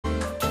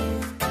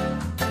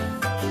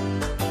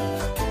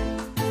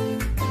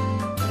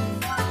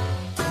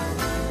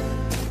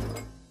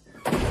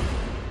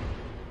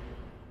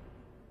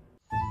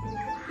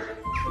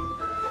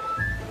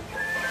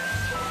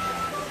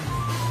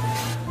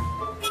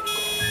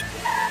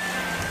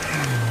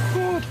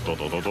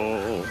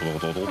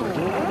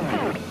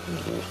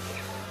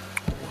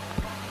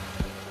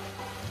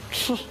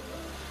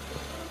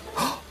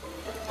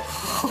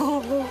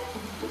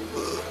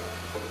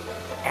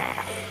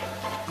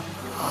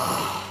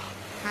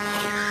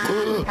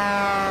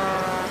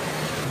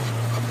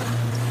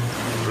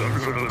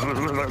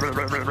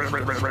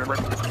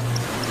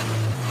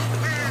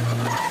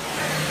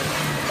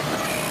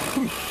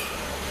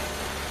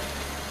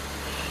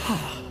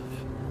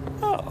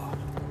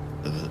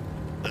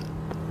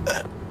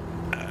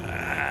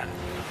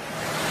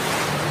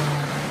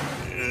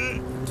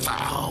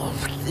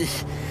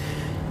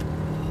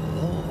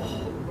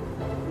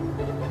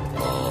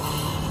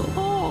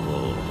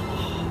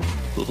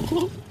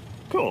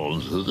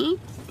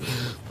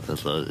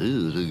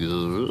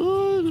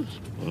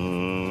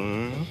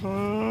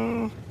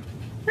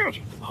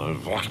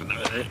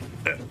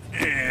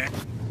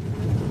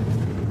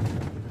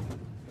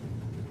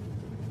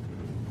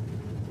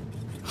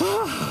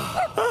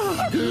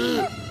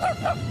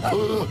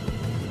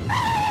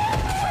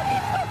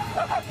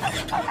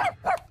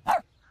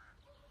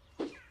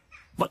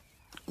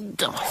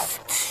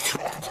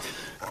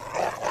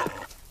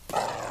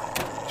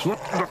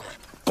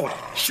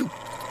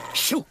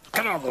Shoot,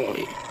 get out of the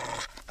way.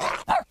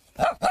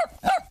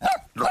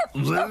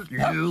 There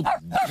you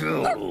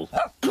go.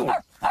 Go.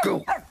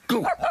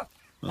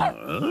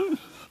 Oh,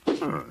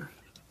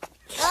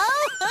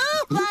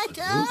 my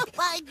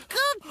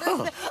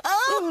goodness.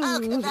 Oh, how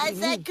can I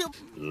thank you?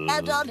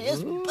 And on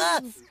his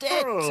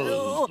birthday,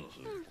 too.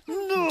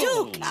 No.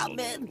 Do come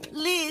in.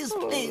 Please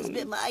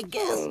be my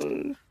guest.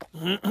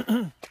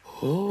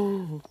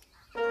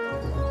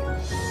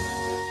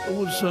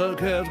 Would Sir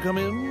care to come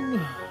in?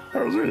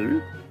 How's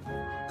it?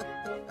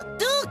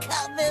 Do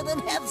come in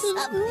and have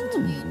something to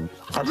eat.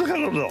 I think I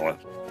don't know it.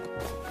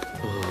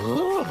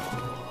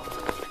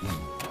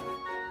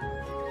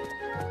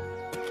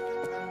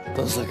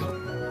 A second.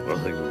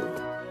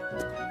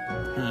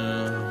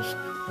 Yes.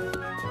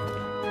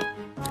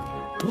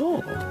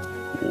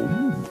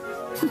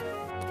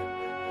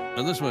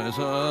 And this way,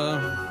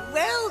 sir.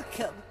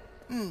 Welcome.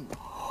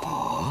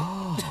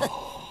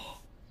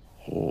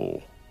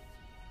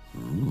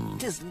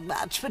 It isn't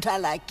much, but I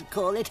like to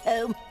call it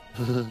home.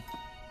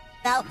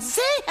 Now,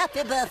 say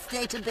happy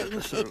birthday to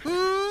Binky.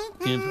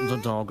 Give the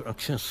dog a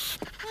kiss.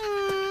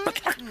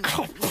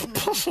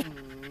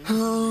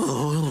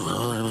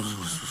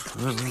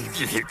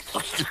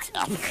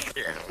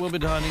 We'll be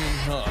dining in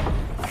her.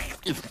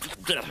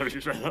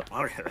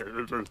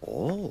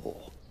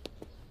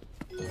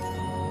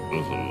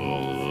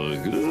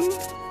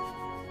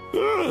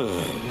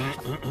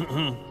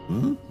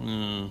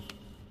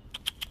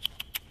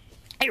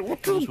 Hey,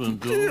 what do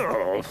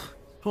you?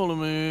 Follow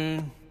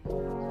me.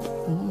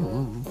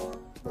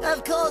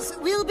 Of course,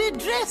 we'll be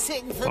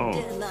dressing for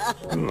dinner.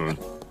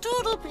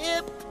 Toodle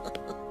pip.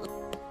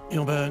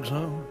 Your bag,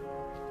 sir?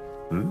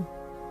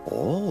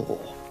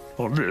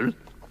 This?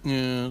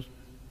 Yes.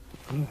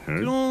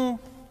 No.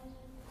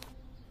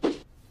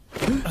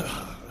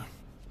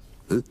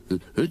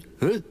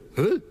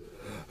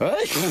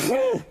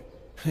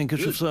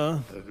 Handkerchief, sir.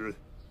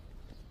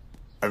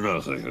 I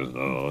don't think it's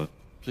no.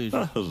 Please.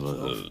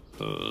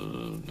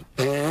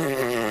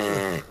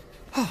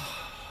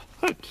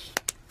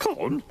 Come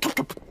on.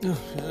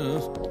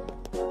 Yes.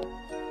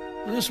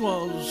 This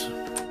was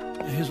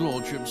his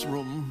lordship's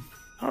room.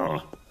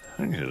 Oh,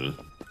 thank you.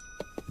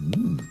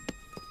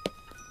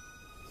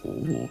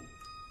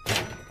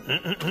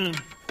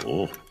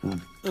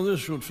 And this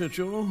should fit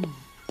you.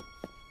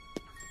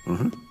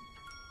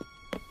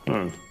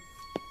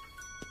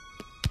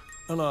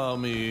 Allow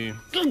me.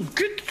 Get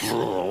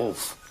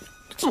off.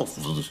 Get off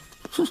this.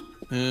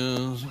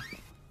 Yes.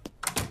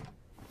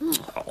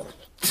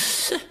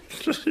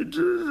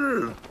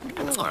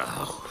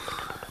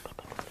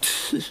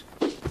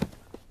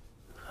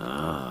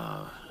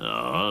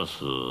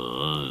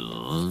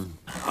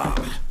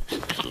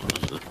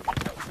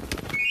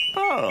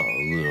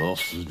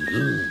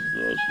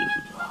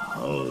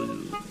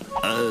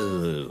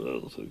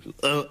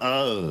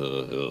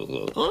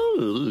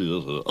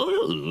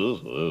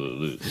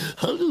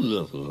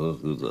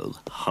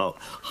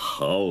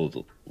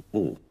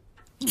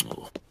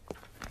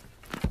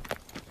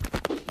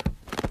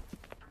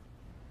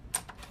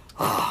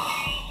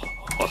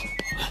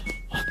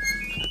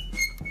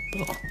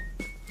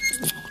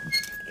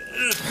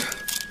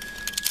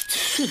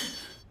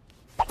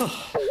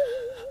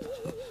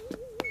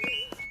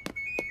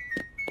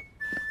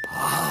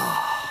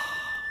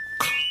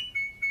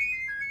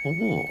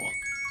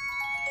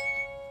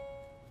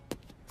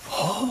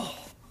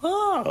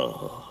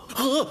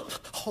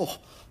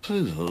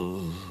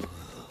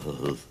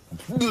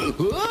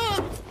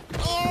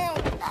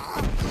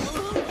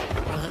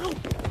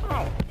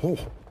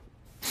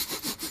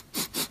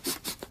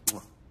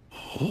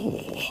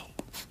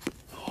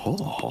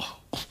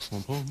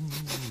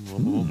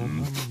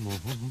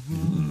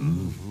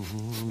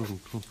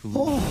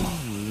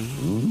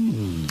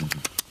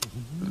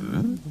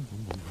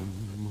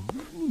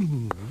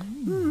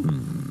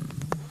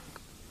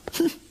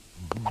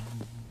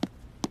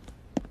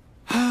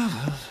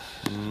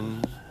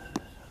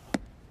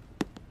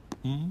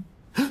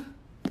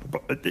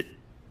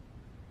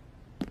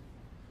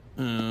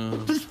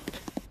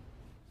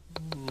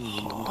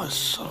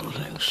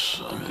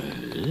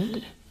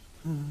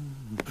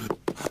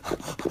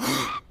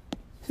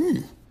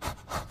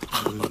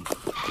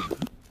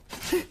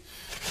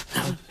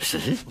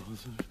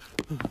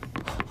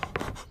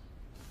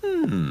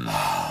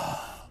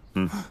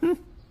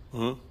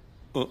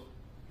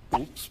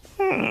 Oops.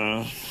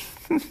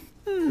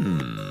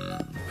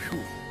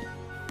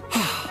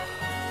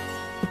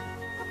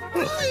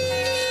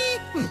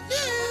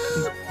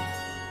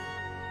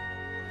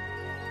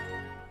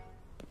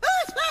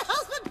 It's my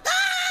husband!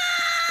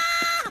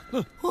 Ah!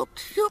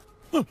 Oops, shoop.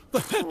 The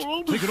hat!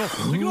 Take it off!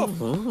 Take it off!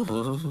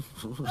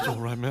 It's all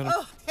right, madam.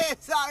 Oh,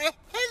 sorry.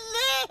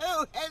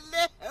 Hello,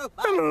 hello.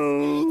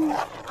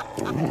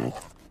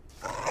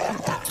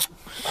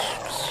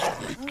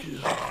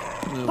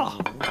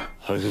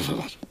 Thank you for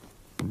that.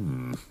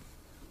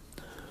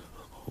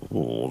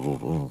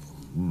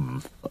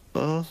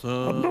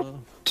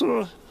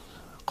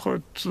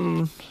 Quite.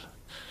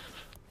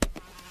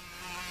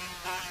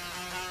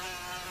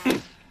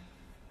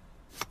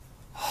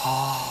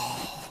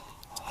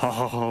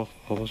 How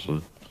was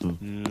it?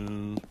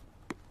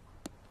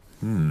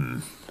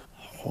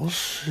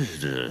 What's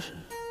it?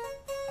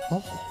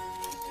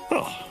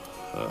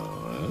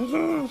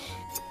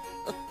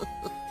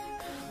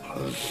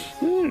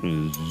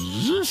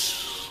 This.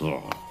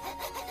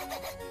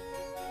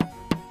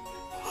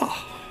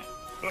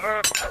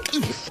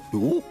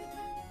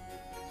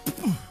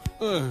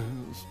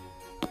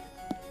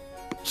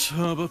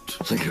 Turbot.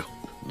 Thank you.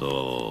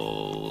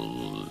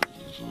 No.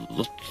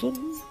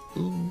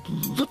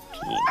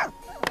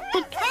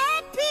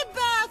 Happy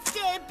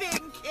birthday,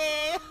 Pinky!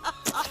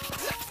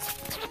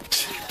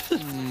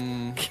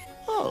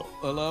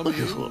 Allow me.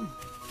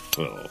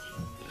 Well,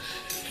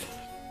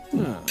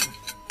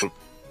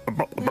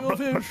 Your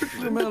fish,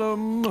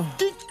 madam.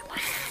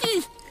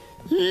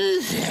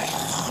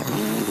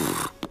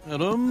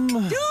 Madam.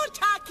 Do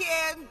tuck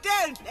in,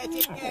 don't let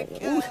it get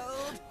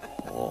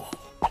cold.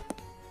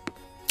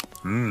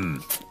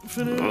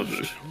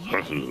 Finished.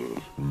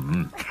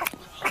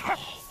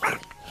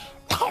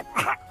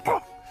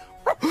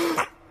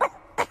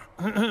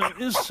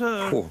 Is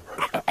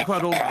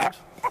quite all right.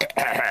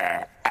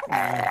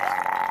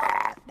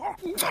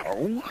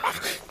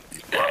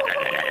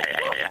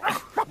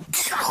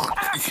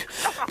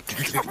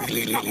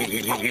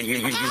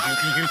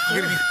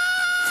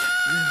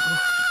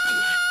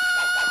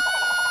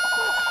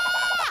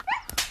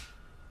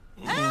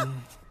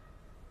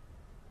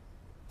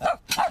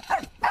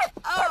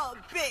 Oh,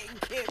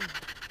 Pinky.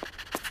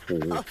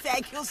 Oh,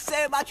 thank you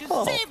so much. You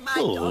saved my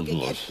dog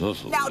again.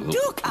 Now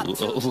do come to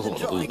the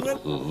drawing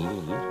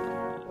room.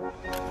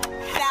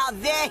 Now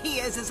there he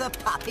is as a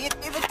puppy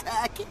with a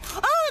turkey.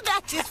 Oh,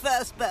 that's his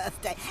first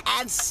birthday.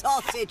 And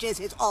sausages.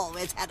 He's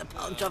always had a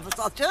punch of a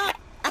sausage.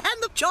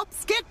 And the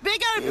chops get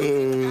bigger. I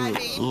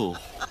mean.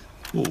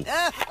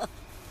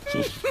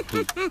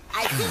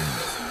 I think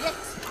this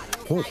next one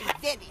you'll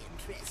find very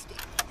interesting.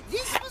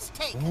 This was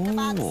taken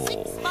about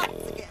 6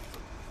 months ago.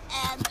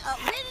 And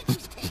when it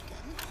was taken...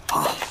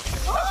 Oh,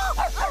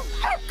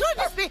 my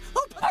goodness me!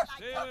 Who put the light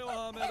Stay where you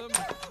are, madam.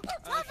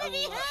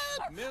 Somebody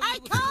help! mend I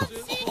the can't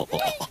fuses. see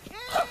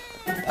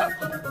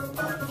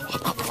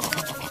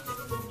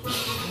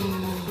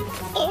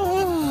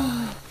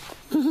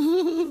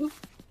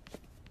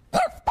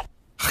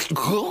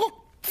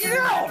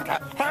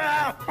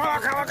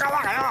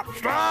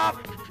Stop!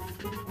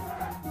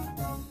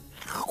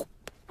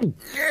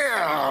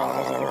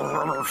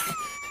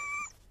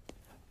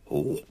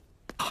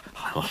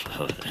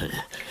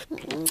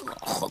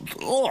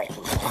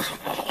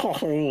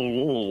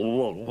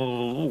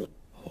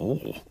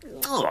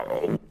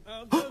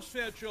 I'll just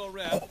fetch your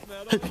rat,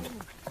 madam.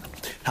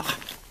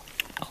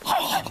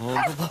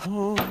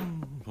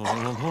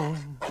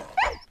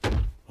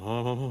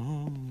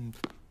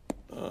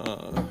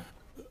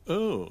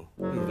 Oh,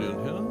 you're in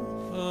here?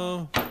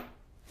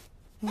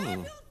 Have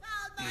you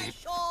found my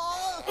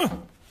shawl?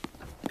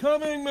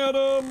 Coming,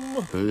 madam.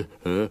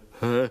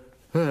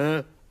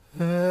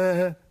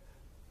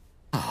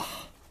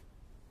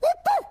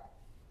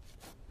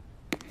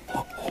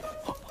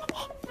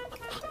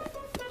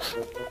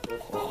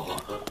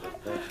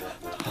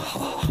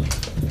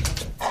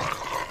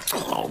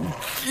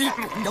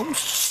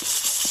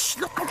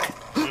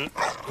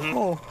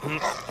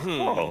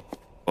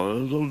 I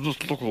was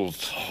just looking at,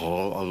 I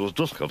was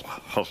just going to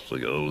have to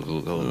go.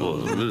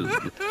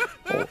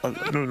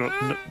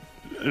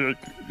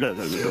 No.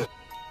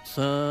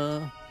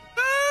 Sir.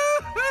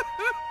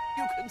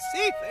 You can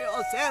see for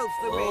yourself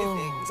the way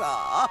things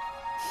are.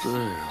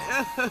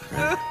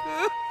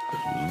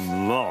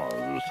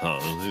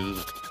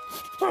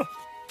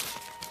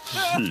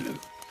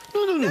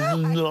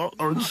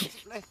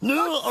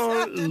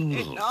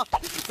 Certainly not.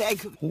 Thank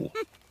you.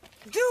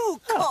 Do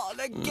call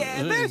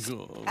again. It's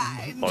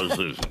kind.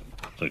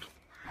 Thanks.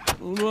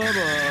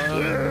 Bye-bye.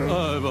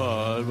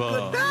 Bye-bye.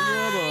 Bye-bye.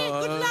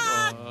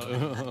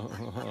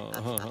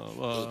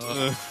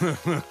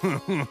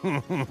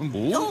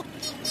 Oh.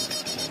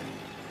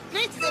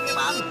 Greetings,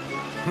 everyone.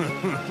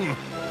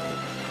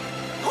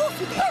 Off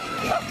you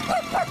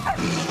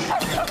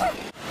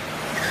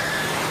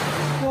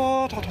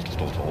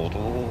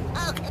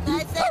How can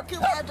I thank you,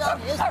 Madam?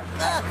 His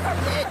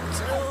birthday,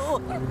 too.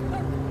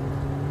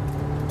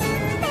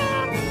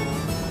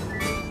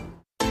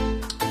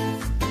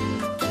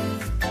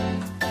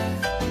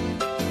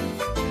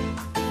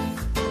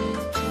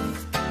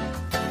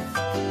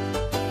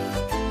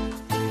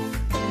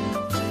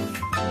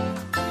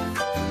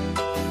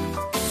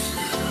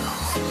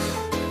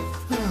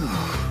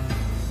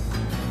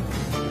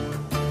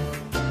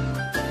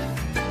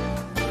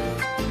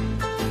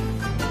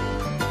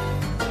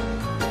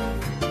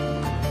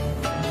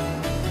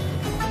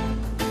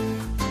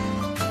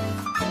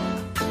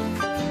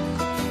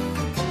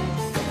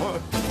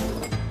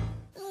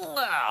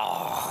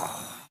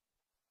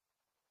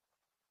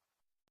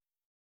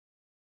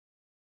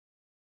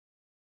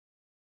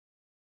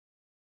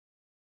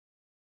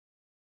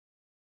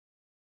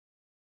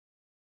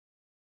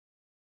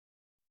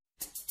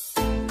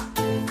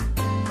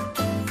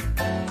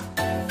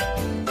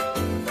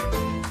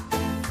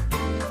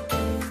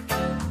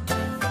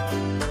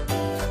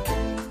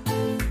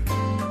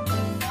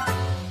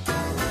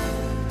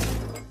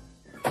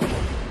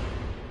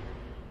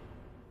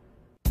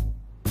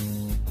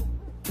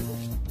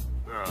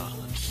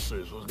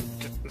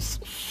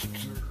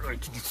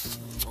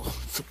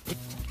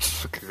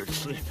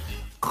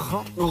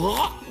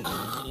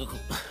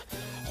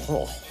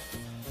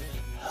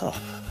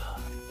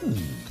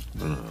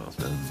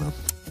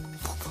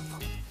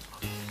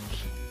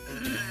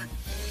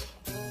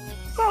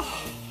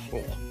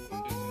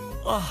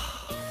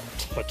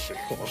 Touch it,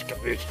 let's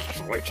get this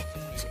straight.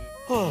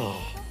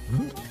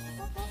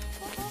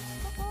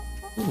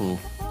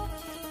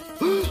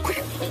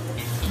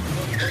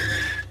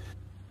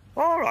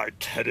 All right,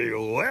 Teddy,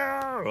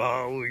 where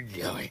are we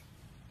going?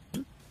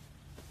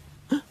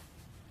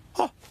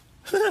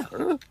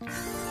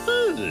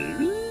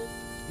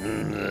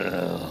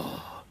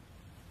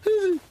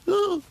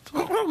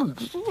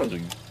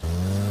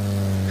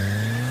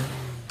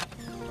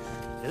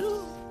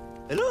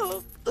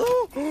 Hello?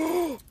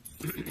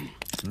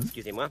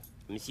 Excusez-moi,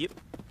 monsieur.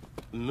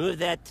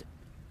 Move it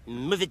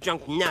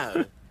junk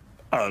now.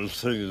 I'll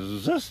say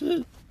that's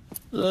it.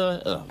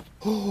 That's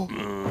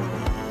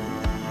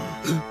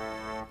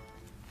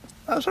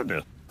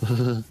it.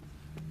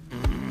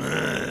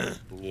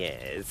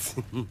 Yes.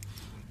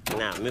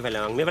 Now, move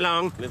along.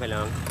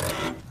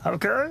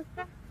 Okay.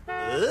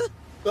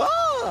 Come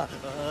on,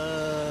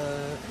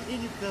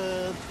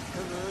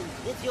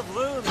 it's your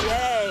room,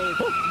 yay!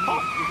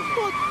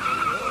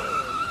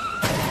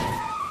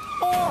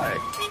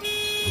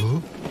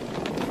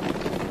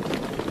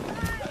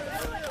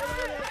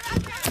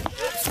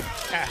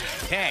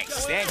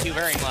 Thanks. Thank you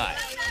very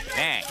much.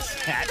 Thanks.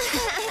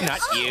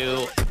 Not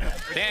you.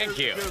 Thank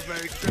you.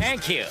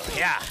 Thank you.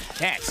 Yeah,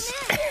 thanks.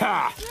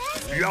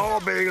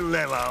 You'll be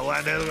liver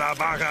when in the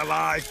back of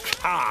my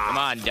car. Come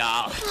on,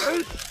 doll.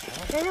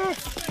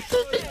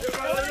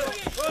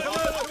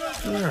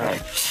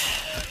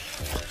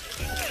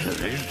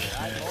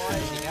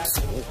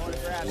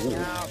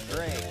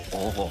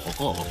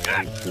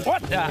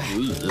 What the?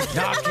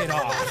 Knock it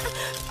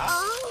off.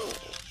 Oh,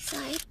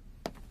 sorry.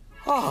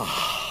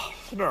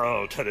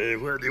 Now, Teddy,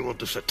 where do you want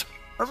to sit?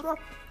 Over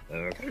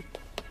there? Okay.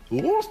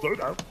 Oh, slow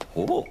down.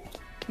 Oh.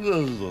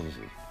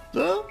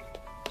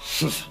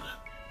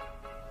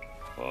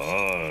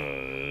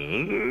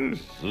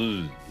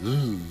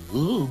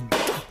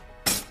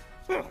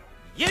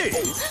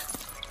 You!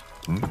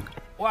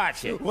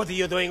 Watch it. What are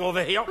you doing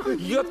over here?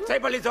 Your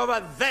table is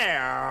over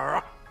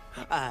there!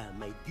 Ah,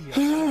 my dear.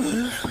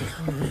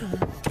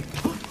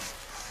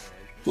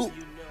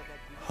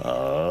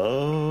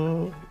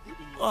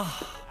 What?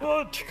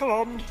 Come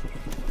on.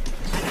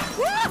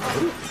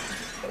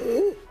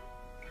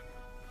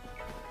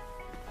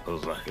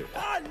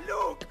 Ah,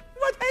 look!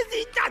 What has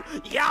he done?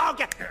 Jorg!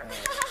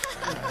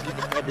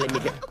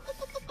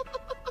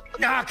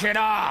 Knock it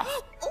off.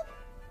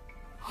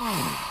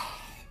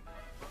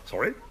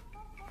 Sorry?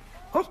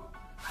 What?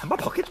 In my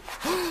pocket?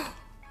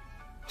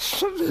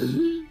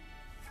 Sonny?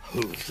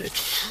 Who's it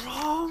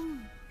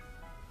from?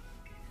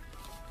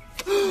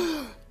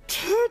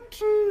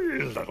 Teddy,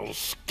 you little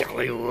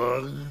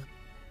scallywag.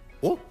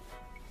 Oh?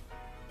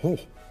 Oh.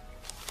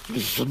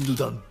 Listen to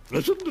them. Ah,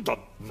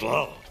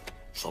 look.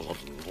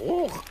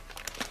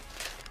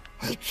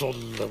 It's a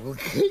little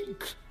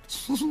cake.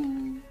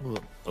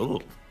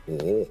 Oh.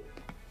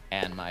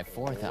 And my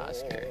fourth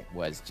Oscar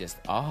was just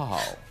all.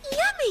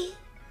 Yummy!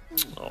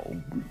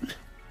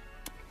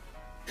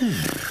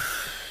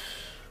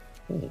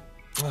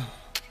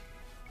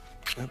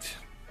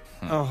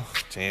 Oh,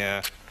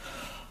 dear.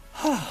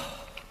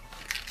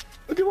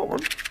 Do you want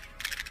one?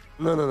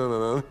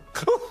 No.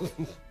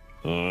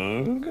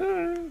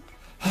 Okay.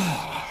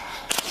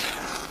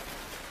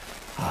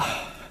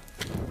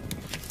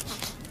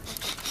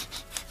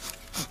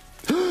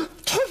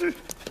 Teddy!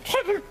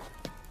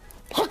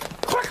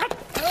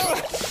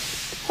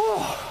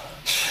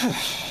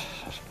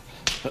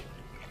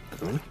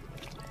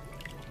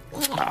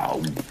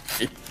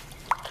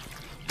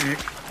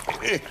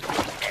 Quick!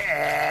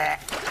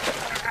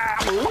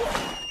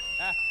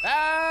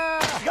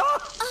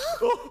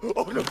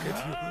 Oh, look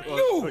at you.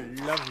 Oh,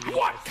 lovely.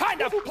 What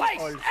kind of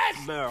place is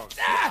Merle,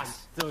 that? I'm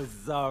so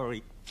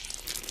sorry.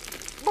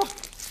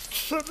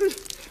 Teddy,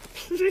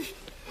 please.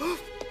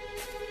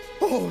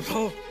 Oh,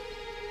 no.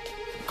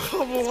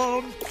 Come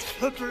on,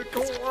 Teddy,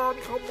 come on.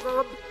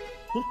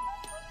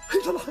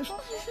 He's alive.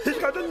 He's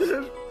going to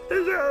live.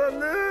 He's going to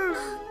live.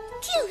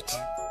 Cute!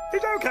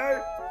 He's okay.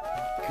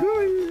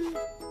 Good.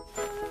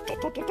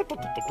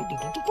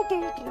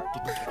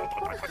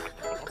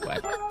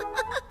 What?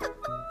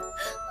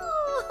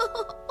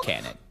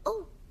 Cannon.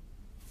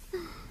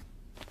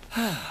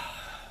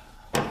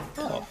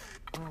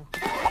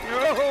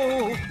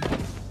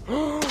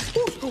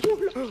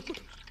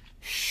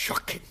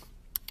 Shocking.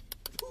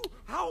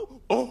 How?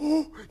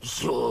 Oh,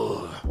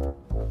 sure.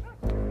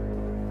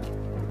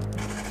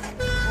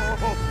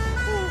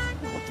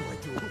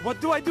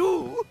 What do I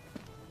do?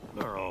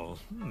 Oh,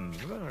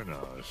 very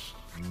nice.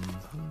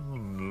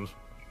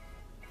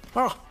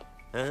 Huh?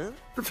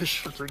 The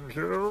fish is in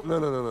here.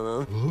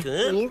 No.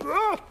 Good.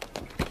 Ah!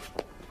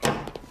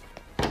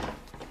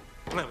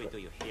 Now we do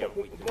you here,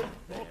 we do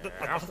there.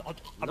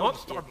 No,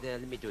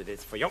 let me do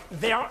this for you.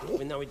 There.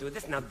 Now we do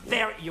this. Now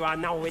there you are.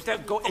 Now waiter,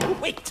 go and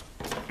wait.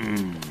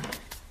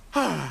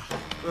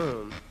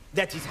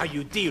 That is how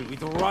you deal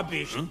with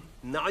rubbish.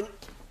 Now,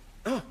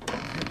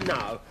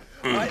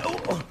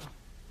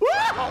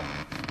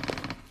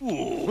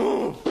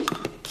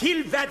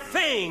 kill that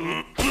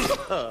thing!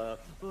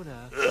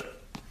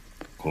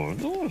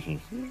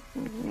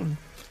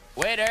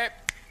 Waiter!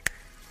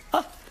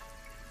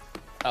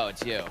 Oh,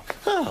 it's you.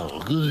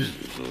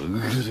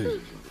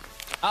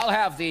 I'll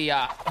have the,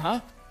 huh?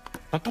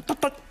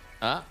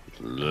 Huh?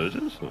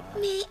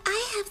 May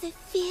I have the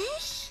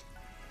fish?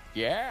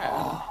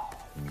 Yeah.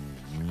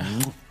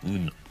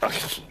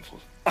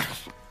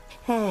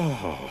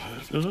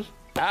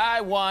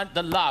 I want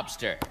the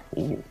lobster.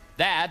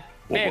 That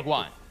big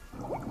one.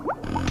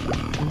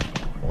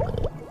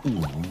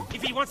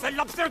 If he wants the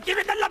lobster, give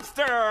him the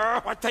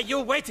lobster! What are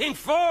you waiting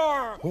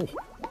for?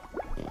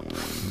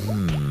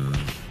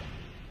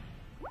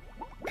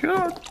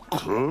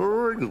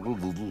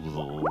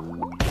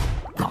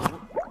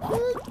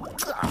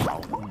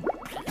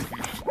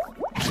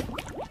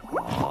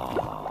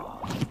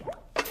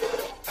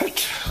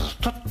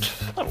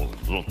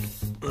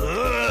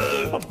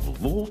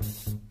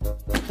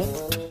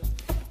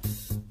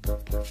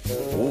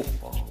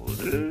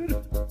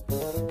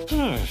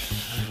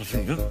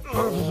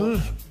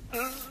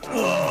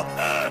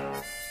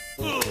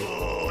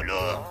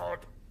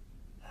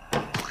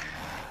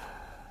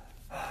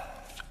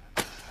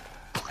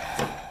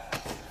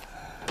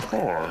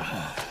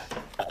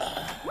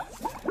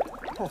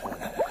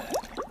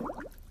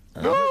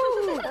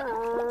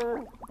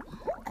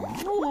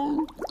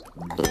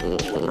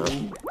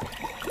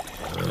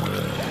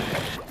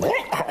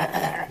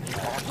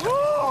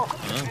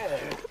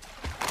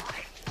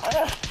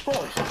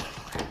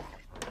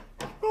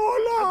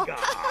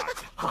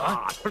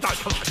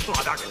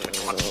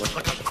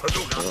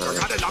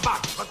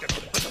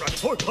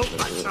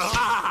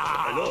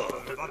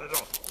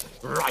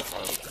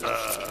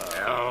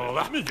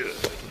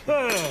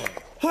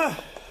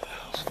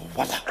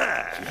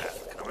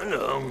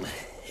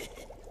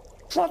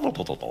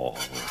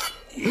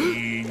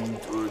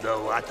 Into the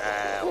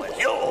water with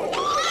you.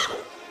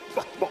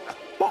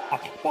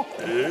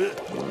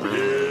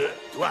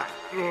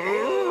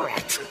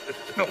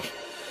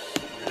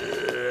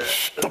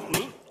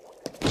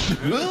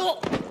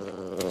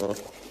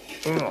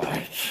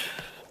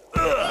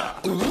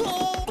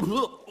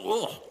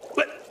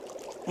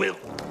 Well,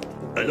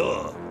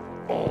 hello.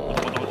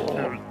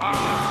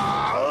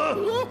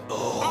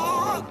 No.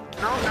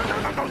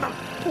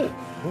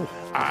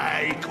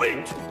 I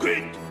quit.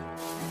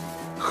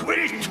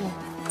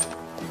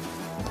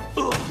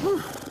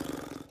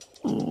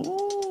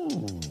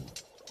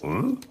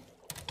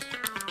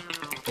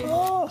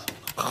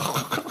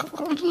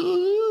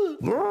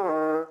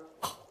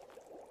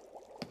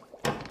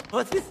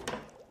 What's this?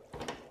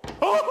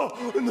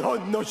 Oh,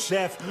 no,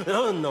 chef.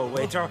 Oh, no,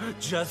 waiter.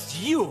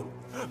 Just you.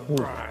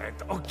 Right,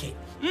 okay.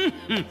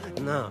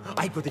 No,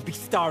 I got a big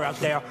star out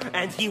there,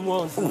 and he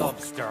wants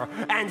lobster.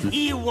 And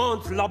he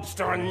wants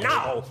lobster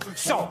now.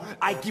 So,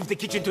 I give the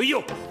kitchen to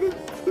you.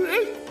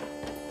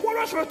 What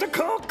else with the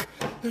cook?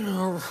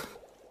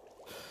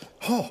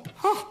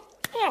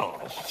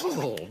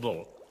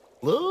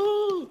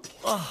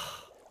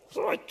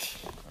 Right.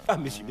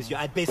 Monsieur,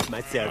 I paced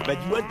myself,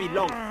 but you won't be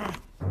long.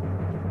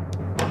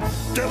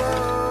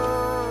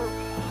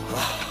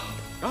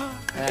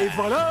 Et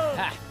voilà!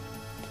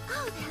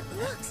 Oh, that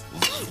looks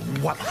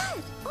What?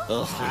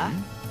 All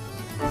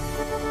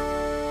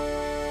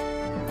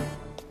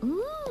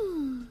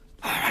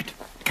right,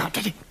 count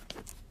it.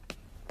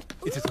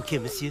 Is it okay,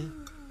 monsieur?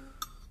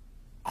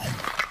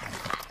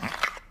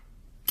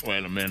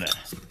 Wait a minute.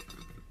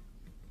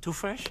 Too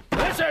fresh?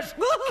 This is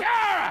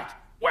Carrot!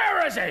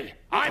 Where is he?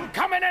 I'm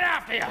coming in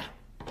after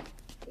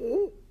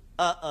you.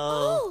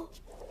 Oh,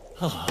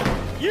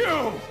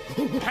 You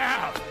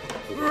have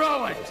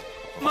ruined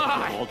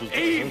my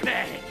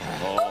evening.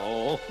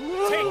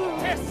 Take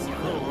this.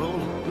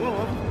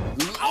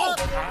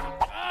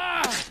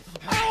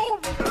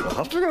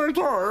 That's a good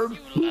time.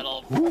 You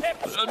little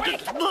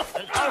pipsqueak.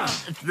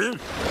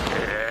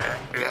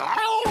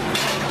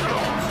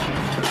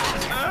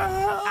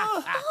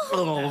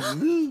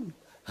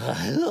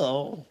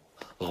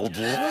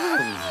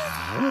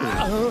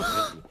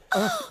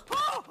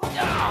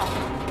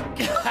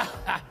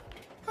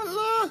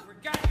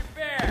 Forgot your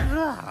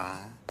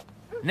bear.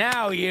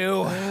 Now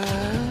you.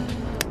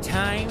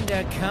 Time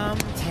to come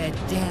to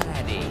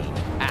daddy.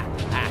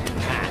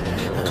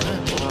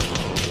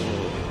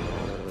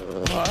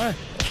 What?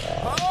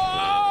 Oh!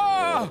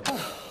 Ow!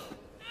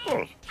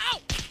 Ow!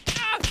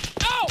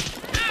 Ow!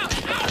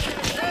 Ow!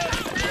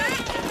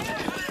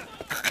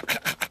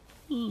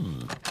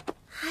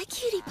 hi,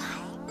 cutie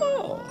pie.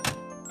 Oh,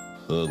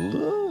 hello.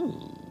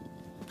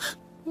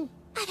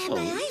 I've had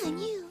my eye on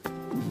you.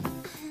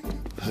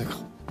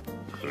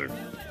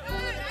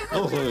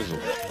 Oh, Here they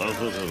come.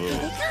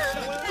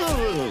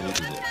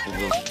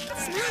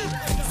 Smile,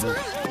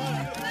 smile.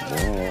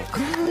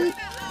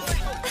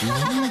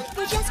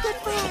 We're just good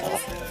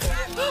friends.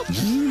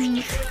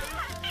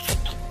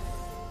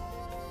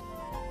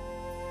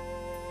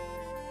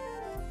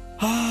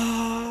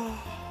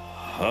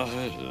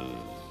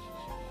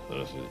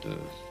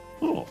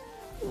 Oh.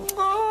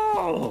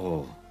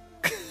 Oh.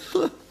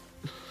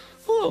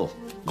 Oh.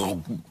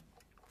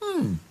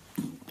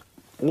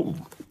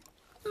 Oh.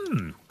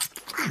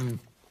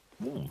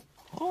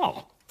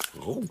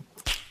 Oh.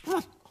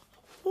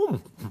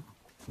 Oh.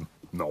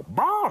 Not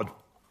bad.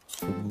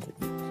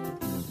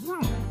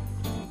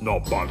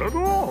 Not bad at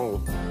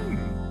all.